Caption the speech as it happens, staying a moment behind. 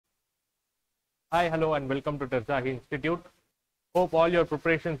Hi, hello, and welcome to Terzaghi Institute. Hope all your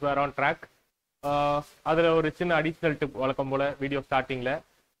preparations were on track. அதில் ஒரு சின்ன additional tip வழக்கம் போல் video ஸ்டார்டிங்கில்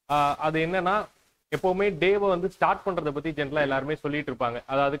அது என்னன்னா எப்போவுமே டேவை வந்து ஸ்டார்ட் பண்ணுறதை பற்றி ஜென்ரலாக எல்லாருமே சொல்லிட்டு இருப்பாங்க.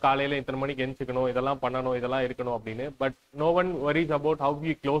 அதாவது காலையில் இத்தனை மணிக்கு எந்திரிக்கணும், இதெல்லாம் பண்ணணும், இதெல்லாம் இருக்கணும் அப்படின்னு. But no one worries about how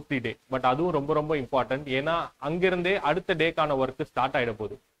we close the day. But அதுவும் ரொம்ப ரொம்ப இம்பார்ட்டன்ட். ஏன்னா அங்கிருந்தே அடுத்த டேக்கான ஒர்க்கு ஸ்டார்ட் ஆகிட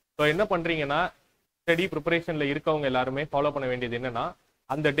போகுது. ஸோ என்ன பண்ணுறீங்கன்னா ஸ்டடி ப்ரிப்பரேஷனில் இருக்கவங்க எல்லாருமே ஃபாலோ பண்ண வேண்டியது என்னன்னா,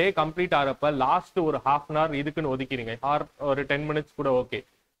 அந்த டே கம்ப்ளீட் ஆகிறப்ப லாஸ்ட் ஒரு ½ அன் ஹவர் இதுக்குன்னு ஒதுக்கிறீங்க, ஆர் ஒரு 10 மினிட்ஸ் கூட ஓகே.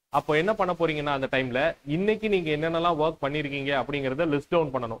 அப்போ என்ன பண்ண போறீங்கன்னா அந்த டைம்ல இன்னைக்கு நீங்க என்னென்னலாம் ஒர்க் பண்ணிருக்கீங்க அப்படிங்கறத லிஸ்ட்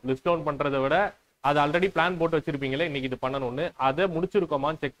டவுன் பண்ணணும். லிஸ்ட் டவுன் பண்றதை விட அது ஆல்ரெடி பிளான் போட்டு வச்சிருப்பீங்களே இன்னைக்கு இது பண்ணணும்னு, அதை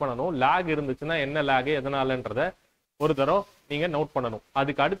முடிச்சிருக்கோமான்னு செக் பண்ணணும். லேக் இருந்துச்சுன்னா என்ன லேக் எதனாலன்றத ஒரு தடவை நீங்க நோட் பண்ணணும்.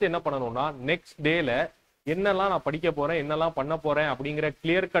 அதுக்கு அடுத்து என்ன பண்ணணும்னா நெக்ஸ்ட் டேல என்னெல்லாம் நான் படிக்க போறேன், என்னெல்லாம் பண்ண போறேன் அப்படிங்கிற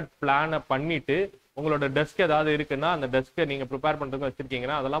கிளியர் கட் பிளானை பண்ணிட்டு, உங்களோட டெஸ்க் ஏதாவது இருக்குன்னா அந்த டெஸ்க்கை நீங்க ப்ரிப்பேர் பண்றதுக்கு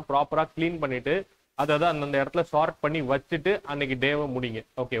வச்சிருக்கீங்கன்னா அதெல்லாம் ப்ராப்பரா கிளீன் பண்ணிட்டு அதை அந்த இடத்துல ஷார்ட் பண்ணி வச்சுட்டு அன்னைக்கு டேவை முடிங்க.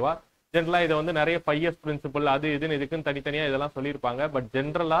 ஓகேவா? ஜென்ரலா இதை வந்து நிறைய 5 இயர்ஸ் பிரின்சிபல் அது இதுன்னு இதுக்குன்னு தனித்தனியா இதெல்லாம் சொல்லியிருப்பாங்க. பட்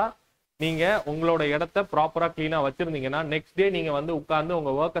ஜென்ரலா நீங்க உங்களோட இடத்த ப்ராப்பரா கிளீனா வச்சிருந்தீங்கன்னா நெக்ஸ்ட் டே நீங்க வந்து உட்கார்ந்து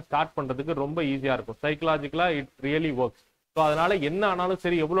உங்க ஒர்க்கை ஸ்டார்ட் பண்றதுக்கு ரொம்ப ஈஸியா இருக்கும். சைக்கலாஜிக்கலா இட் ரியலி ஒர்க்ஸ். ஸோ அதனால என்ன ஆனாலும்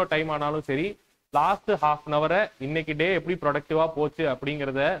சரி, எவ்வளவு டைம் ஆனாலும் சரி, லாஸ்ட் ½ அன் ஹவரை இன்னைக்கு டே எப்படி ப்ரொடக்டிவா போச்சு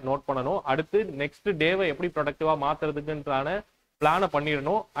அப்படிங்கிறத நோட் பண்ணணும். அடுத்து நெக்ஸ்ட் டேவை எப்படி ப்ரொடக்டிவா மாத்துறதுக்குன்றான பிளானை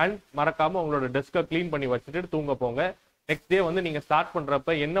பண்ணிடணும். அண்ட் மறக்காம உங்களோட டெஸ்கை கிளீன் பண்ணி வச்சுட்டு தூங்க போங்க. நெக்ஸ்ட் டே வந்து நீங்க ஸ்டார்ட்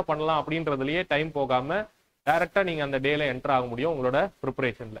பண்றப்ப என்ன பண்ணலாம் அப்படின்றதுலயே டைம் போகாம டைரக்டா நீங்க அந்த டேல என்டர் ஆக முடியும் உங்களோட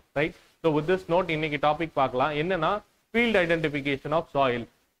ப்ரிப்பரேஷன்ல. Right? So with this note இன்னைக்கு டாபிக் பார்க்கலாம். என்னன்னா ஃபீல்ட் ஐடென்டிஃபிகேஷன் ஆஃப் சாயில்.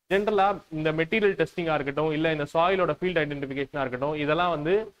 ஜென்ரலா இந்த மெட்டீரியல் டெஸ்டிங்கா இருக்கட்டும், இல்ல இந்த சாயிலோட ஃபீல்ட் ஐடென்டிஃபிகேஷனா இருக்கட்டும், இதெல்லாம்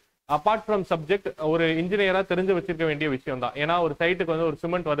வந்து அப்பார்ட் ஃப்ரம் சப்ஜெக்ட் ஒரு இன்ஜினியரா தெரிஞ்சு வச்சிருக்க வேண்டிய விஷயம் தான். ஏன்னா ஒரு சைட்டுக்கு வந்து ஒரு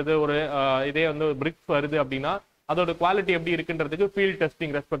சிமெண்ட் வருது, ஒரு இதே வந்து ஒரு பிரிக்ஸ் வருது அப்படின்னா அதோட குவாலிட்டி எப்படி இருக்குன்றதுக்கு ஃபீல்ட்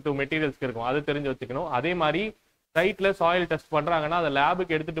டெஸ்டிங் ரெஸ்பெக்டிவ் மெட்டீரியல்ஸ்க்கு இருக்கும், அது தெரிஞ்சு வச்சுக்கணும். அதே மாதிரி சைட்ல சாயில் டெஸ்ட் பண்றாங்கன்னா அதை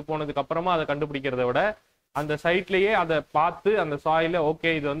லேபுக்கு எடுத்துட்டு போனதுக்கு அப்புறமா அதை கண்டுபிடிக்கிறத விட அந்த சைட்லயே அதை பார்த்து அந்த சாயில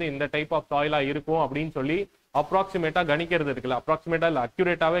ஓகே இது வந்து இந்த டைப் ஆஃப் சாயிலா இருக்கும் அப்படின்னு சொல்லி அப்ராக்சிமேட்டா கணிக்கிறது இருக்குல்ல, அப்ராக்சிமேட்டா இல்ல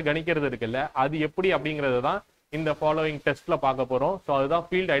அக்யூரேட்டாவே கணிக்கிறது இருக்குல்ல, அது எப்படி அப்படிங்கிறது தான் இந்த ஃபாலோவிங் டெஸ்ட்ல பார்க்க போறோம். ஸோ அதுதான்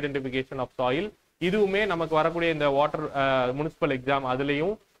ஃபீல்ட் ஐடென்டிஃபிகேஷன் ஆஃப் சாயில். இதுவுமே நமக்கு வரக்கூடிய இந்த வாட்டர் முனிசிபல் எக்ஸாம்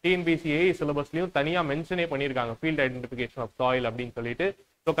அதுலயும் TNPSC AE சிலபஸ்லயும் தனியா மென்ஷனே பண்ணியிருக்காங்க ஃபீல்ட் ஐடென்டிஃபிகேஷன் ஆஃப் சாயில் அப்படின்னு சொல்லிட்டு.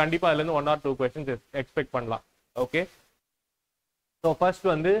 ஸோ கண்டிப்பா அதுல இருந்து 1 or 2 கொஸ்டின்ஸ் எக்ஸ்பெக்ட் பண்ணலாம். ஓகே, ஸோ ஃபர்ஸ்ட்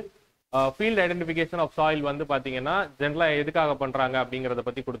வந்து ஃபீல்ட் ஐடென்டிஃபிகேஷன் ஆஃப் சாயில் வந்து பாத்தீங்கன்னா ஜென்ரலா எதுக்காக பண்றாங்க அப்படிங்கறத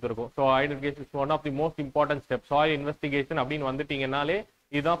பத்தி கொடுத்துருக்கோம். So identification is one of the most important step. Soil investigation அப்படின்னு வந்துட்டீங்கன்னாலே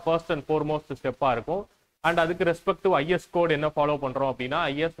இதுதான் ஃபர்ஸ்ட் அண்ட் ஃபோர்மோஸ்ட் ஸ்டெப்பா இருக்கும். அண்ட் அதுக்கு ரெஸ்பெக்டிவ் IS கோட் என்ன ஃபாலோ பண்றோம் அப்படின்னா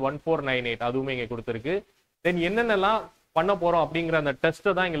IS 1498 அதுவுமே இங்க கொடுத்துருக்கு. தென் என்னென்னலாம் பண்ண போறோம் அப்படிங்கிற அந்த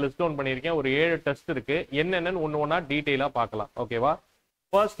டெஸ்ட்டை தான் இங்க லிஸ்ட் டவுன் பண்ணியிருக்கேன். ஒரு 7 டெஸ்ட் இருக்கு. என்னென்னு ஒன்னா டீட்டெயிலா பார்க்கலாம். ஓகேவா?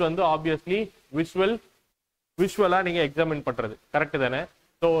 ஃபர்ஸ்ட் வந்து ஆப்வியஸ்லி விஷுவலா நீங்க எக்ஸாமின் பண்றது கரெக்ட் தானே?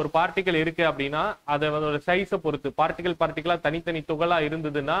 ஸோ ஒரு பார்ட்டிகல் இருக்கு அப்படின்னா அதை வந்து ஒரு சைஸை பொறுத்து பார்ட்டிகலா தனித்தனி துகளா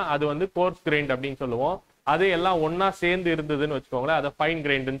இருந்ததுன்னா அது வந்து கோர்ஸ் கிரைண்ட் அப்படின்னு சொல்லுவோம். அது எல்லாம் ஒன்னா சேர்ந்து இருந்ததுன்னு வச்சுக்கோங்களேன், அதை ஃபைன்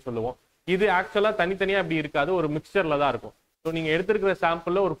கிரைண்டுன்னு சொல்லுவோம். இது ஆக்சுவலா தனித்தனியா அப்படி இருக்காது, ஒரு மிக்சர்ல தான் இருக்கும். ஸோ நீங்க எடுத்திருக்கிற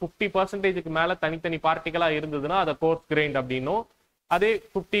சாம்பிள்ல ஒரு 50% மேல தனித்தனி பார்ட்டிகளா இருந்ததுன்னா அதை கோர்ஸ் கிரைண்ட் அப்படின்னும், அதே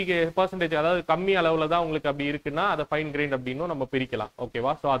 50% அதாவது கம்மி அளவுல தான் உங்களுக்கு அப்படி இருக்குன்னா அதை ஃபைன் கிரைண்ட் அப்படின்னும் நம்ம பிரிக்கலாம்.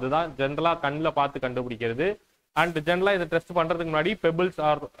 ஓகேவா? ஸோ அதுதான் ஜென்ரலா கண்ணில் பார்த்து கண்டுபிடிக்கிறது. அண்ட் ஜென்ரலா இதை டெஸ்ட் பண்றதுக்கு முன்னாடி பெபிள்ஸ்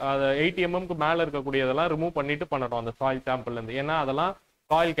ஆர் 80 mm மேல இருக்கக்கூடியதெல்லாம் ரிமூவ் பண்ணிட்டு பண்ணணும் அந்த சாயில் சாம்பிள்ல இருந்து. ஏன்னா அதெல்லாம்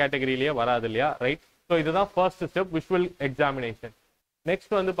சாயில் கேட்டகரியிலேயே வராது இல்லையா? ரைட்? ஸோ இதுதான் first step, visual examination.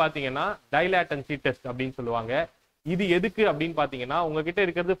 Next வந்து பாத்தீங்கன்னா டைலாட்டன்சி டெஸ்ட் அப்படின்னு சொல்லுவாங்க. இது எதுக்கு அப்படின்னு பாத்தீங்கன்னா உங்ககிட்ட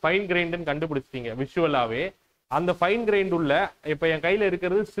இருக்கிறது ஃபைன் கிரைண்டுன்னு கண்டுபிடிச்சிட்டீங்க விஷுவலாவே. அந்த ஃபைன் கிரைண்ட் உள்ள இப்ப என் கையில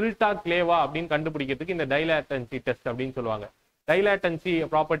இருக்கிறது சில்டா கிளேவா அப்படின்னு கண்டுபிடிக்கிறதுக்கு இந்த டைலாட்டன்சி டெஸ்ட் அப்படின்னு சொல்லுவாங்க. டைலாட்டன்சி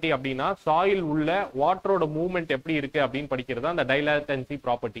ப்ராப்பர்ட்டி அப்படின்னா சாயில் உள்ள வாட்டரோட மூவ்மெண்ட் எப்படி இருக்கு அப்படின்னு படிக்கிறது அந்த டைலாட்டன்சி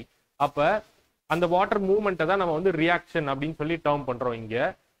ப்ராப்பர்ட்டி. அப்ப அந்த வாட்டர் மூவ்மெண்ட்டை தான் நம்ம வந்து ரியாக்ஷன் அப்படின்னு சொல்லி டேர்ம் பண்றோம் இங்க.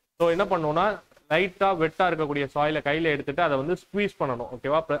 ஸோ என்ன பண்ணோம்னா லைட்டா வெட்டா இருக்கக்கூடிய சாயில கையில எடுத்துட்டு அதை வந்து ஸ்குவீஸ் பண்ணணும்.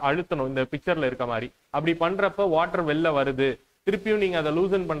 ஓகேவா? அழுத்தணும் இந்த பிக்சர்ல இருக்க மாதிரி. அப்படி பண்றப்ப வாட்டர் வெளில வருது. திருப்பியும் நீங்க அதை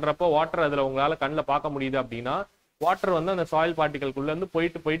லூசன் பண்றப்ப வாட்டர் அதுல உங்களால கண்ணில் பார்க்க முடியுது அப்படின்னா வாட்டர் வந்து அந்த சாயில் பார்ட்டிகல்குள்ள இருந்து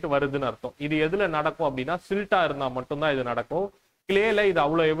போயிட்டு வருதுன்னு அர்த்தம். இது எதுல நடக்கும் அப்படின்னா சில்ட்டா இருந்தா மட்டும்தான் இது நடக்கும். கிளேல இது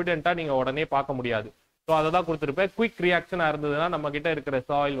அவ்வளவு எவிடென்ட்டா நீங்க உடனே பார்க்க முடியாது. ஸோ அதை தான் கொடுத்துருப்பேன். குவிக் ரியாக்ஷனா இருந்ததுன்னா நம்ம கிட்ட இருக்கிற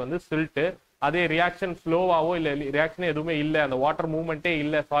சாயில் வந்து சில்ட்டு. அதே ரியாக்ஷன் ஸ்லோவாவோ இல்ல ரியாக்ஷன் எதுவுமே இல்லை, அந்த வாட்டர் மூவ்மெண்ட்டே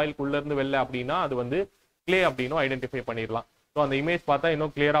இல்லை சாயில்குள்ள இருந்து வெளில அப்படின்னா அது வந்து கிளே அப்படின்னு ஐடென்டிஃபை பண்ணிடலாம். ஸோ அந்த இமேஜ் பார்த்தா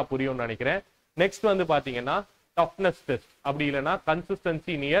இன்னும் கிளியரா புரியும்னு நினைக்கிறேன். நெக்ஸ்ட் வந்து பாத்தீங்கன்னா டஃப்னஸ் டெஸ்ட், அப்படி இல்லைன்னா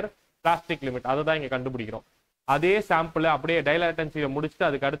கன்சிஸ்டன்சி நியர் பிளாஸ்டிக் லிமிட், அதை தான் இங்க கண்டுபிடிக்கிறோம். அதே சாம்பிளை அப்படியே டைலாட்டன்சியை முடிச்சுட்டு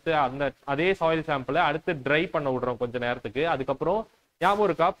அதுக்கு அடுத்து அந்த அதே சாயில் சாம்பிளை அடுத்து ட்ரை பண்ண விடுறோம் கொஞ்ச நேரத்துக்கு. அதுக்கப்புறம் ஞாபகம்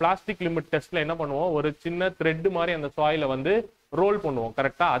இருக்கா? பிளாஸ்டிக் லிமிட் டெஸ்ட்ல என்ன பண்ணுவோம், ஒரு சின்ன த்ரெட் மாதிரி அந்த சாயில வந்து ரோல் பண்ணுவோம்.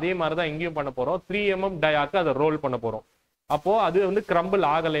 கரெக்டா? அதே மாதிரி தான் இங்கேயும் பண்ண போறோம். 3 mm டயாக்கு அதை ரோல் பண்ண போறோம். அப்போ அது வந்து கிரம்பிள்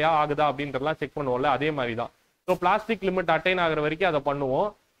ஆகலையா ஆகுதா அப்படின்றலாம் செக் பண்ணுவோம்ல, அதே மாதிரி தான். ஸோ பிளாஸ்டிக் லிமிட் அட்டைன் ஆகிற வரைக்கும் அதை பண்ணுவோம்.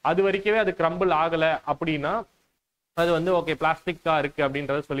 அது வரைக்கவே அது கிரம்பிள் ஆகலை அப்படின்னா அது வந்து ஓகே பிளாஸ்டிக்கா இருக்கு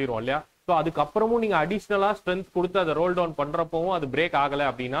அப்படின்றத சொல்லிடுவோம் இல்லையா? ஸோ அதுக்கப்புறமும் நீங்க அடிஷ்னலா ஸ்ட்ரென்த் கொடுத்து அதை ரோல் டவுன் பண்றப்பவும் அது பிரேக் ஆகலை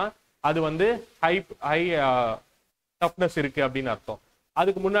அப்படின்னா அது வந்து ஹை டஃப்னஸ் இருக்கு அப்படின்னு அர்த்தம்.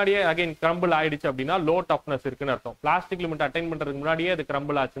 அதுக்கு முன்னாடியே அகைன் கிரம்பிள் ஆயிடுச்சு அப்படின்னா லோ டஃப்னஸ் இருக்குன்னு அர்த்தம். பிளாஸ்டிக் லிமிட் அட்டைன் பண்றதுக்கு முன்னாடியே அது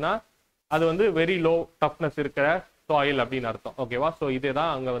கிரம்பிள் ஆச்சுன்னா அது வந்து வெரி லோ டஃப்னஸ் இருக்கிற சாயில் அப்படின்னு அர்த்தம். ஓகேவா? ஸோ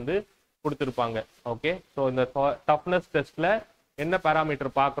இதுதான் அங்க வந்து கொடுத்துருப்பாங்க. ஓகே, ஸோ இந்த டஃப்னஸ் டெஸ்ட்ல என்ன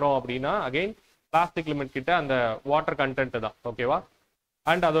பேராமீட்டர் பார்க்குறோம் அப்படின்னா அகைன் பிளாஸ்டிக் லிமிட் கிட்ட அந்த வாட்டர் கண்டென்ட் தான். ஓகேவா?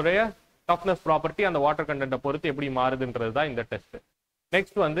 அண்ட் அதோடைய டஃப்னஸ் ப்ராப்பர்ட்டி அந்த வாட்டர் கண்டென்ட்டை பொறுத்து எப்படி மாறுதுன்றது தான் இந்த டெஸ்ட்.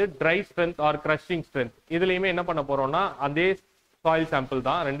 நெக்ஸ்ட் வந்து try strength R crushing strength. இதுலையுமே என்ன பண்ண போறோம்னா அதே சாயில் சாம்பிள்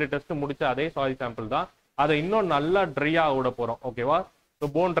தான், 2 டெஸ்ட் முடிச்ச அதே சாயில் சாம்பிள் தான். அதை இன்னும் நல்லா ட்ரை ஆக விட போறோம். ஓகேவா? ஸோ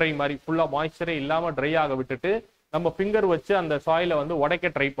போன் ட்ரை மாதிரி ஃபுல்லா மாய்ஸ்சரே இல்லாம ட்ரை ஆக விட்டுட்டு நம்ம ஃபிங்கர் வச்சு அந்த சாயிலை வந்து உடைக்க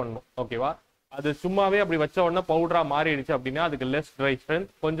ட்ரை பண்ணணும். ஓகேவா? அது சும்மாவே அப்படி வச்ச உடனே பவுடரா மாறிடுச்சு அப்படின்னா அதுக்கு லெஸ் ட்ரை ஸ்ட்ரென்த்,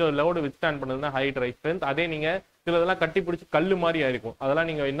 கொஞ்சம் load withstand பண்ணதுன்னா high try strength. அதே நீங்க சிலதெல்லாம் கட்டி பிடிச்சி கல்லு மாதிரி ஆயிருக்கும், அதெல்லாம்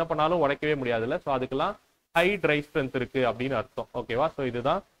நீங்க என்ன பண்ணாலும் உடைக்கவே முடியாதுல்ல. ஸோ அதுக்கெல்லாம் ஹை ட்ரை ஸ்ட்ரென்த் இருக்கு அப்படின்னு அர்த்தம். ஓகேவா? ஸோ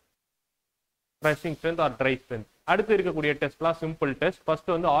இதுதான் crushing strength R try strength. அடுத்து இருக்கக்கூடிய டெஸ்ட்லாம் சிம்பிள் டெஸ்ட். ஃபர்ஸ்ட்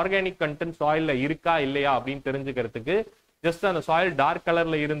வந்து ஆர்கானிக் கண்டென்ட் சாயில்ல இருக்கா இல்லையா அப்படின்னு தெரிஞ்சுக்கிறதுக்கு ஜஸ்ட் அந்த சாயில் டார்க்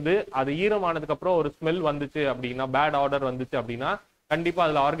கலர்ல இருந்து அது ஈரமானதுக்கு அப்புறம் ஒரு ஸ்மெல் வந்துச்சு அப்படின்னா, பேட் ஆர்டர் வந்துச்சு அப்படின்னா கண்டிப்பா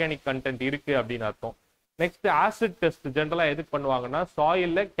அதுல ஆர்கானிக் கண்டென்ட் இருக்கு அப்படின்னு அர்த்தம். நெக்ஸ்ட் ஆசிட் டெஸ்ட் ஜென்ரலா எதுக்கு பண்ணுவாங்கன்னா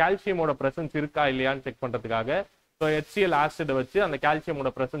சாயில்ல கால்சியமோட பிரசன்ஸ் இருக்கா இல்லையான்னு செக் பண்றதுக்காக. ஸோ HCl ஆசிட் வச்சு அந்த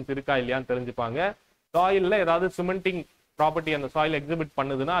கால்சியமோட பிரசன்ஸ் இருக்கா இல்லையான்னு தெரிஞ்சுப்பாங்க. சாயில்ல ஏதாவது சிமெண்டிங் ப்ராப்பர்ட்டி அந்த சாயில் எக்ஸிபிட்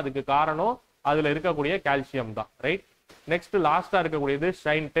பண்ணுதுன்னா அதுக்கு காரணம் அதுல இருக்கக்கூடிய கால்சியம் தான். ரைட்? நெக்ஸ்ட் லாஸ்டா இருக்கக்கூடியது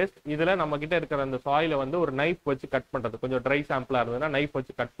ஷைன் டெஸ்ட். இதுல நம்ம கிட்ட இருக்கிற அந்த சாயில வந்து ஒரு நைஃப் வச்சு கட் பண்றது, கொஞ்சம் ட்ரை சாம்பிளா இருந்ததுன்னா நைஃப்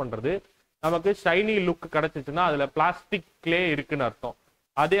வச்சு கட் பண்றது. நமக்கு ஷைனி லுக் கிடைச்சிச்சுன்னா அதுல பிளாஸ்டிக் கிளே இருக்குன்னு அர்த்தம்.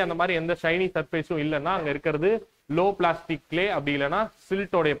 அதே அந்த மாதிரி எந்த ஷைனி சர்ஃபேஸும் இல்லைன்னா அங்க இருக்கிறது லோ பிளாஸ்டிக் கிளே, அப்படி இல்லைன்னா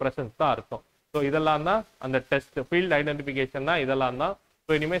சில்ட்டோடைய பிரசன்ஸ் தான் அர்த்தம். ஸோ இதெல்லாம் தான் அந்த டெஸ்ட். ஃபீல்ட் ஐடென்டிஃபிகேஷன் தான் இதெல்லாம் தான்.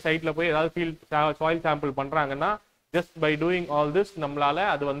 ஸோ இனிமேல் சைட்ல போய் ஏதாவது ஃபீல்ட் சாயில் சாம்பிள் பண்றாங்கன்னா just by doing all this நம்மளால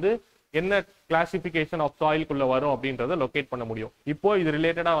அது வந்து என்ன கிளாசிபிகேஷன் ஆஃப் சாயிலுக்குள்ள வரும் அப்படின்றத லொகேட் பண்ண முடியும். இப்போ இது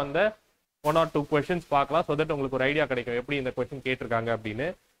ரிலேட்டடா வந்த 1 or 2 questions பார்க்கலாம். ஸோ தட் உங்களுக்கு ஒரு ஐடியா கிடைக்கும் எப்படி இந்த கொஸ்டின் கேட்டிருக்காங்க அப்படின்னு.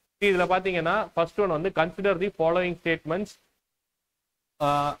 இதுல பாத்தீங்கன்னா ஃபர்ஸ்ட் ஒன் வந்து consider the following statements.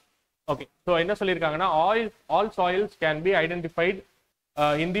 Okay, so என்ன சொல்லியிருக்காங்கன்னா all soils can be identified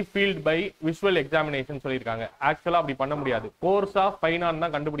in the field by visual examination சொல்லியிருக்காங்க. ஆக்சுவலா அப்படி பண்ண முடியாது, கோர்ஸா ஃபைனான்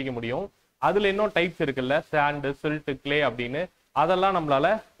தான் கண்டுபிடிக்க முடியும். அதுல இன்னும் டைப்ஸ் இருக்குல்ல, சாண்ட், சில்ட், கிளே அப்படின்னு, அதெல்லாம் நம்மளால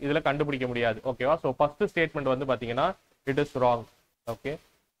இதுல கண்டுபிடிக்க முடியாது. ஓகேவா? ஸோ ஃபர்ஸ்ட் ஸ்டேட்மெண்ட் வந்து பாத்தீங்கன்னா இட் இஸ் ராங். ஓகே,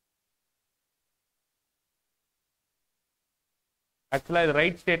 ஆக்சுவலா இது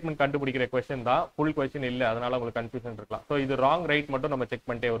ரைட் ஸ்டேட்மெண்ட் கண்டுபிடிக்கிற கொஸ்டின் தான், ஃபுல் கொஸ்டின் இல்லை, அதனால உங்களுக்கு கன்ஃபியூஷன் இருக்கலாம். ஸோ இது ராங் ரைட் மட்டும் நம்ம செக்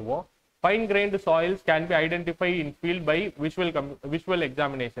பண்ணிட்டே வருவோம். Fine கிரைன்டு soils can be identify in field by visual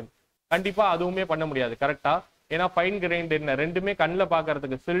examination. கண்டிப்பா அதுவுமே பண்ண முடியாது. கரெக்டா? ஏன்னா ஃபைன் கிரைண்ட் என்ன, ரெண்டுமே கண்ணில்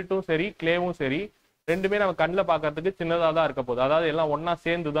பார்க்கறதுக்கு சில்ட்டும் சரி கிளேவும் சரி ரெண்டுமே நம்ம கண்ணில் பார்க்கறதுக்கு சின்னதாக தான் இருக்க போகுது. அதாவது எல்லாம் ஒன்னா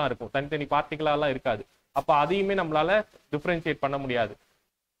சேர்ந்து தான் இருக்கும், தனித்தனி பார்ட்டிகலாலாம் இருக்காது. அப்போ அதையுமே நம்மளால டிஃபரன்ஷியேட் பண்ண முடியாது.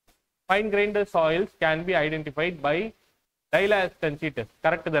 Fine கிரைன்டு soils can be identified by டைலாஸ்டன்சி test.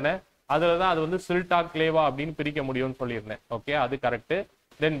 Correct தானே? அதுல தான் அது வந்து சில்டா கிளேவா அப்படின்னு பிரிக்க முடியும்னு சொல்லியிருந்தேன். ஓகே, அது correct.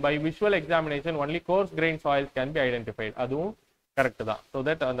 Then by visual examination only course grain soils can be identified, அதுவும் கரெக்ட் தான். ஸோ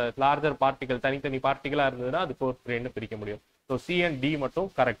தட் அந்த லார்ஜர் பார்ட்டிகல் தனித்தனி பார்ட்டிகலா இருந்ததுன்னா அது கோர்ஸ் கிரைன் பிரிக்க முடியும். ஸோ C and D மட்டும்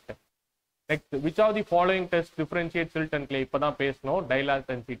correct. Next, which of the following tests differentiate silt and clay? இப்பதான் பேசணும்,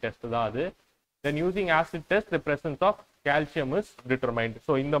 டைலாஸ்டன்சி டெஸ்ட் தான் அது. Then using acid test the presence of calcium is determined.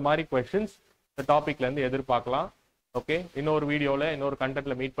 So இந்த மாதிரி கொஸ்டின்ஸ் இந்த டாபிக்ல இருந்து எதிர்பார்க்கலாம். ஓகே, இன்னொரு வீடியோல இன்னொரு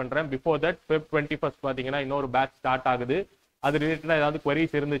கண்டென்ட்ல மீட் பண்றேன். பிஃபோர் தட் Feb 21st பாத்தீங்கன்னா இன்னொரு பேட்ச் ஸ்டார்ட் ஆகுது. அது ரிலேட்டடா ஏதாவது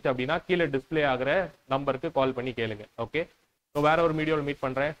queries இருந்துச்சு அப்படின்னா கீழே டிஸ்பிளே ஆகிற நம்பருக்கு கால் பண்ணி கேளுங்க. ஓகே, ஸோ வேற ஒரு வீடியோவில் மீட்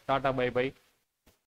பண்றேன். Tata, by by.